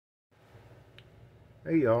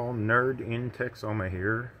Hey y'all, Nerd in Texoma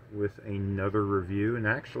here with another review, and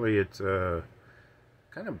actually it's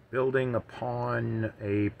kind of building upon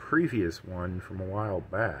a previous one from a while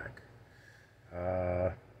back.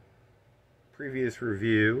 Previous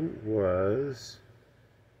review was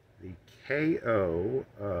the KO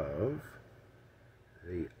of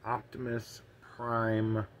the Optimus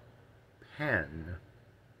Prime Pen.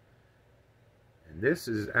 And this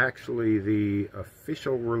is actually the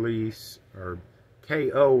official release, or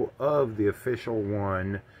KO of the official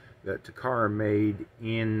one that Takara made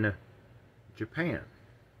in Japan.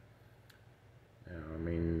 Now, I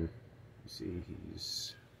mean, you see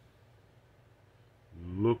he's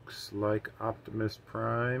looks like Optimus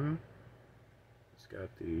Prime. He's got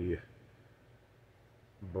the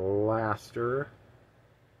blaster,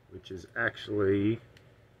 which is actually,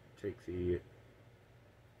 take the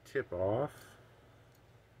tip off,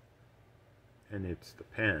 and it's the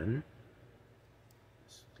pen.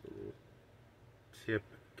 This little tip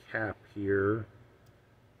cap here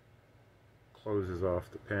closes off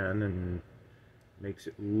the pen and makes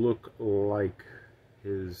it look like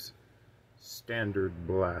his standard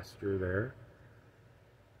blaster there.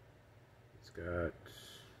 It's got,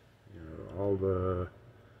 you know, all the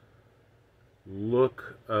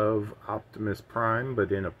look of Optimus Prime,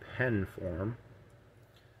 but in a pen form.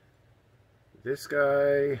 This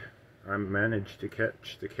guy, I managed to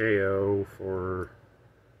catch the KO for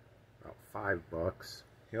about $5.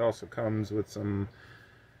 He also comes with some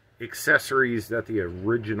accessories that the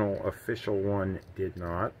original official one did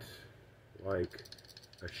not, like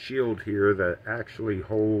a shield here that actually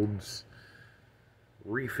holds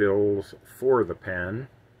refills for the pen.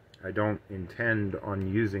 I don't intend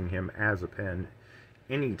on using him as a pen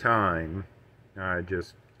anytime. I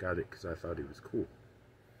just got it because I thought he was cool.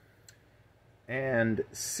 And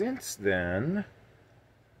since then,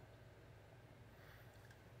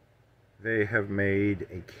 they have made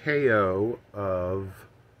a KO of,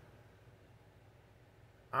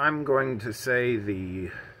 I'm going to say,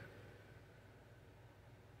 the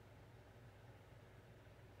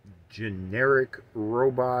generic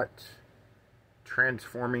robot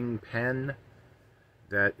transforming pen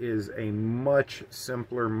that is a much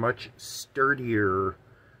simpler, much sturdier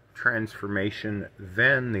transformation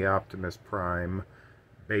than the Optimus Prime,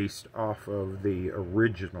 based off of the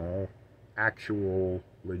original, actual,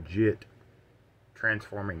 legit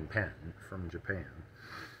transforming pen from Japan.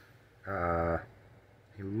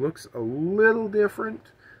 He looks a little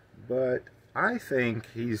different, but I think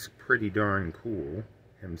he's pretty darn cool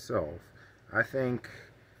himself. I think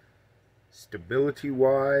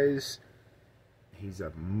stability-wise, he's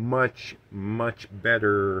a much, much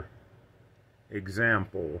better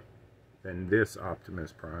example than this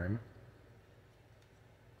Optimus Prime.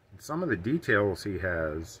 And some of the details he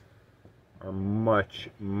has are much,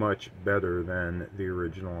 much better than the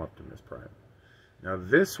original Optimus Prime. Now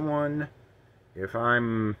this one, if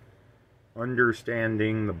I'm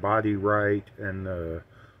understanding the body right and the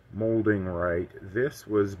molding right, this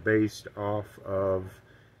was based off of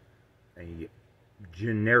a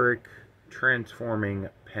generic transforming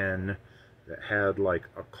pen that had like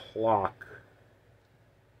a clock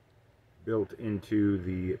built into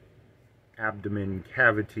the abdomen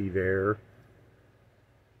cavity there.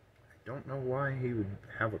 I don't know why he would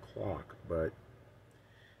have a clock, but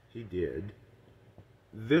he did.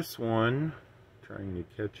 This one, trying to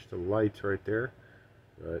catch the lights right there,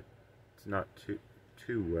 but it's not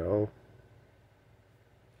too well.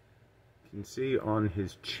 You can see on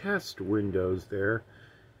his chest windows there,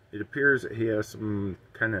 it appears that he has some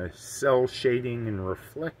kind of cell shading and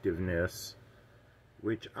reflectiveness,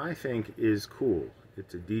 which I think is cool.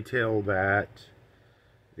 It's a detail that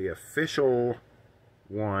the official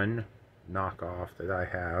one, knockoff, that I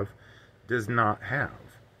have does not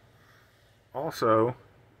have. Also,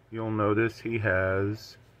 you'll notice he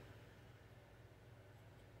has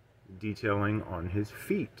detailing on his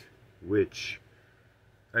feet, which,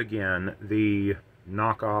 again, the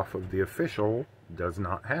knockoff of the official does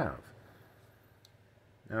not have.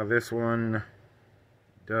 Now this one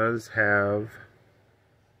does have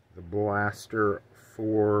the blaster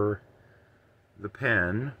for the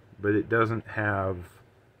pen, but it doesn't have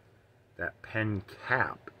that pen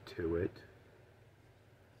cap to it.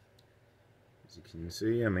 As you can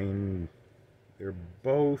see, I mean, they're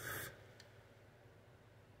both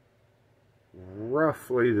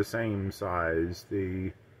roughly the same size.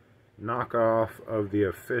 The knockoff of the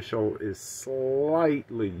official is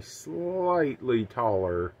slightly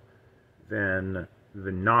taller than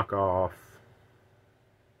the knockoff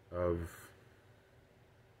of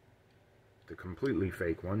the completely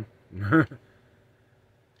fake one.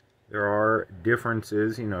 There are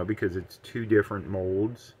differences, you know, because it's two different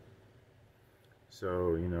molds.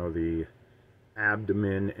 So, you know, the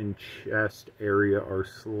abdomen and chest area are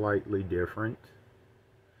slightly different.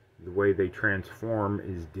 The way they transform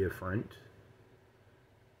is different.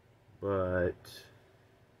 But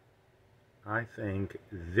I think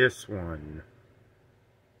this one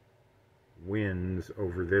wins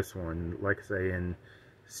over this one, like I say, in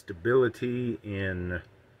stability, in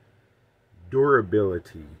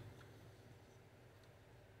durability.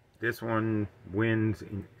 This one wins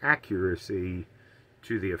in accuracy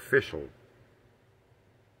to the official.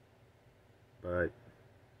 But,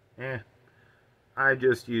 I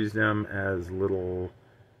just use them as little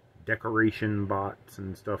decoration bots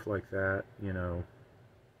and stuff like that, you know.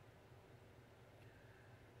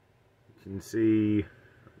 You can see,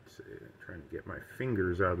 let's see, I'm trying to get my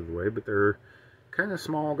fingers out of the way, but they're kind of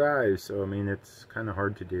small guys, so I mean, it's kind of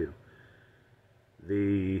hard to do.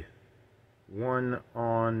 The one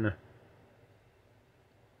on,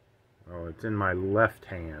 oh, it's in my left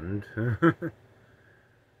hand.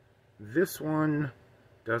 This one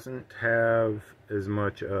doesn't have as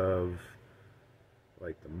much of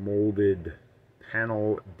like the molded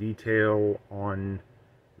panel detail on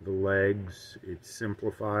the legs. It's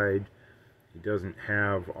simplified. It doesn't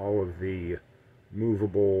have all of the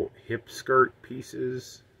movable hip skirt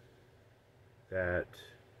pieces that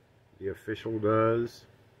the official does.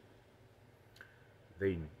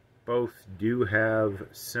 They both do have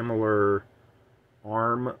similar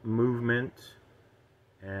arm movement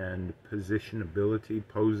and positionability,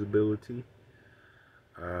 posability.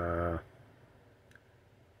 The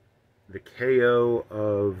KO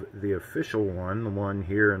of the official one, the one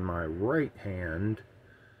here in my right hand,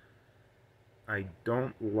 I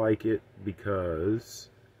don't like it because,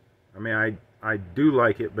 I mean, I do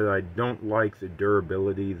like it, but I don't like the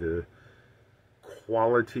durability, the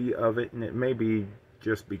quality of it, and it may be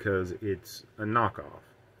just because it's a knockoff.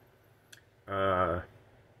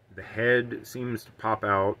 The head seems to pop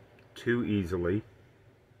out too easily,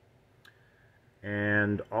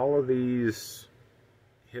 and all of these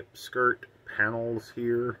hip skirt panels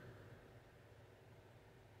here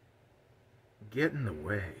get in the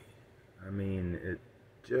way. I mean, it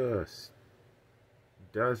just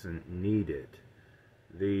doesn't need it.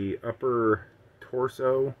 The upper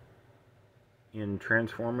torso, in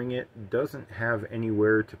transforming it, doesn't have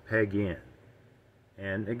anywhere to peg in.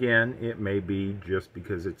 And again, it may be just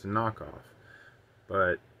because it's a knockoff.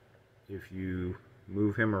 But if you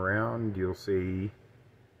move him around, you'll see,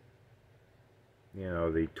 you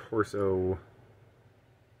know, the torso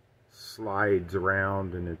slides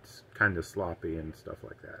around and it's kind of sloppy and stuff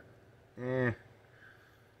like that.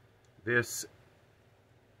 This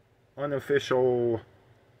unofficial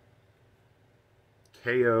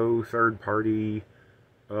KO third party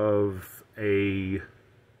of a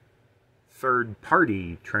third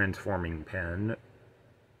party transforming pen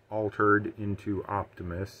altered into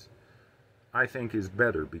Optimus, I think is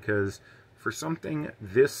better, because for something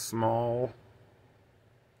this small,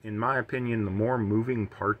 in my opinion, the more moving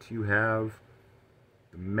parts you have,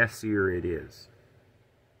 the messier it is.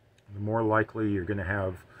 The more likely you're going to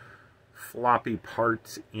have floppy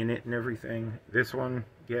parts in it and everything. This one,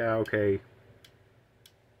 yeah, okay,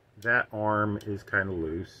 that arm is kind of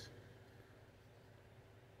loose.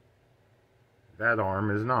 That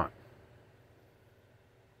arm is not.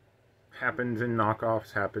 Happens in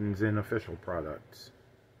knockoffs, happens in official products.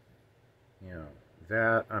 You know,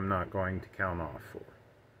 that I'm not going to count off for.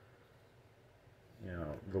 You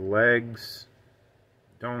know, the legs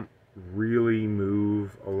don't really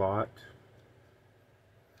move a lot,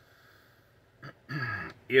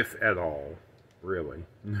 if at all, really.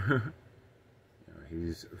 You know,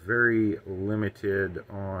 he's very limited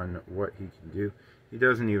on what he can do. He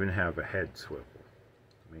doesn't even have a head swivel.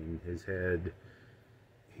 I mean, his head,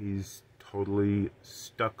 he's totally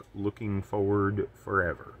stuck looking forward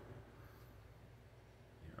forever.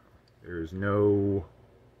 You know, there's no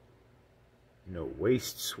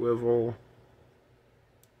waist swivel.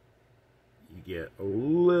 You get a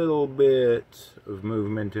little bit of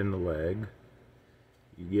movement in the leg.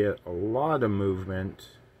 You get a lot of movement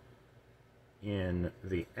in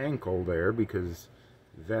the ankle there, because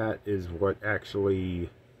that is what actually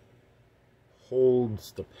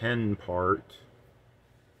holds the pen part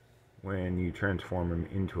when you transform him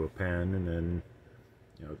into a pen, and then,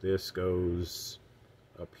 you know, this goes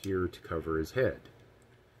up here to cover his head.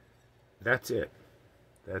 That's it.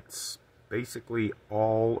 That's basically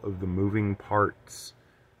all of the moving parts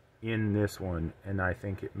in this one, and I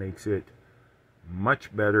think it makes it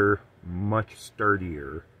much better, much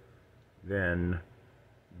sturdier than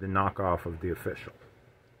the knockoff of the official.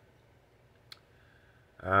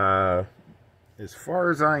 As far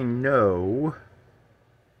as I know,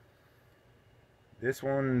 this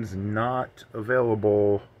one's not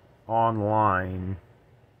available online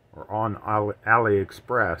or on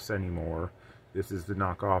AliExpress anymore. This is the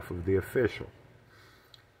knockoff of the official.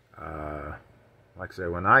 Like I say,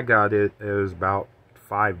 when I got it, it was about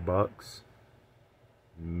 $5.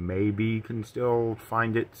 Maybe you can still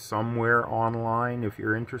find it somewhere online if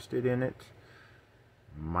you're interested in it.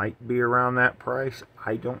 Might be around that price.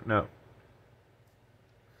 I don't know.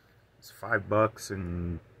 It's $5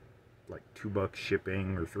 and like $2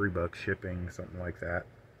 shipping or $3 shipping, something like that.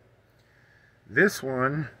 This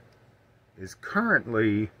one is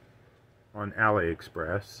currently on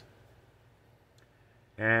AliExpress,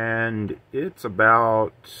 and it's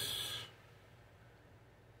about,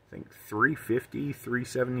 I think, $3.50,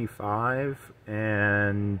 $3.75,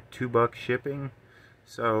 and $2 shipping.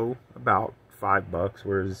 So about $5,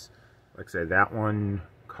 whereas, like I say, that one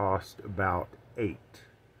cost about $8.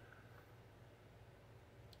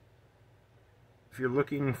 If you're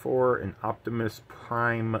looking for an Optimus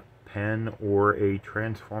Prime pen or a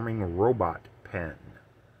transforming robot pen,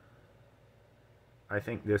 I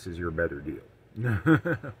think this is your better deal.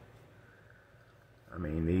 I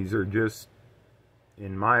mean, these are just,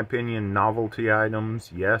 in my opinion, novelty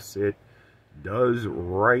items. Yes, it does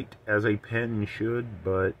write as a pen should,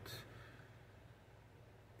 but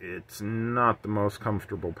it's not the most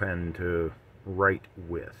comfortable pen to write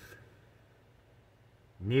with.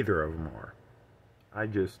 Neither of them are. I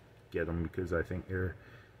just get them because I think they're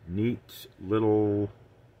neat little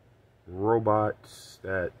robots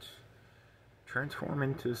that transform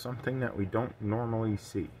into something that we don't normally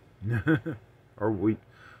see. Or we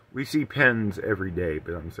see pens every day,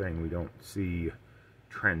 but I'm saying we don't see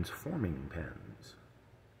transforming pens.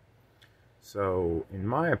 So, in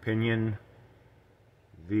my opinion,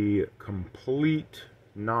 the complete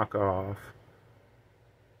knockoff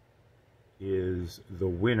is the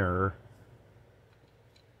winner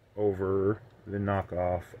over the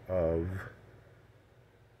knockoff of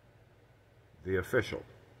the official.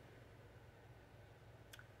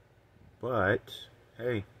 But,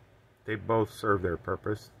 hey, they both serve their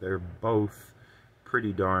purpose. They're both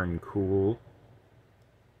pretty darn cool.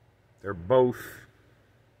 They're both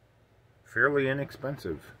fairly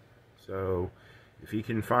inexpensive. So, if you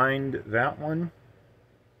can find that one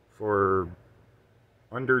for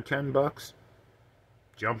under $10,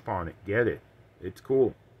 jump on it. Get it. It's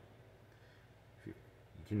cool. You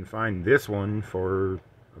can find this one for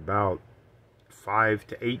about $5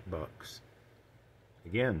 to $8.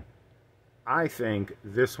 Again, I think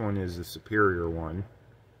this one is the superior one.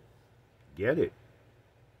 Get it.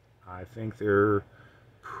 I think they're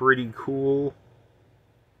pretty cool,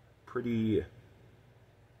 pretty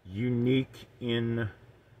unique in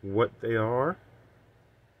what they are,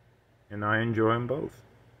 and I enjoy them both.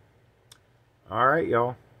 Alright,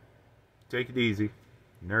 y'all. Take it easy.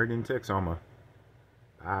 Nerd in Texoma.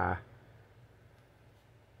 Bye.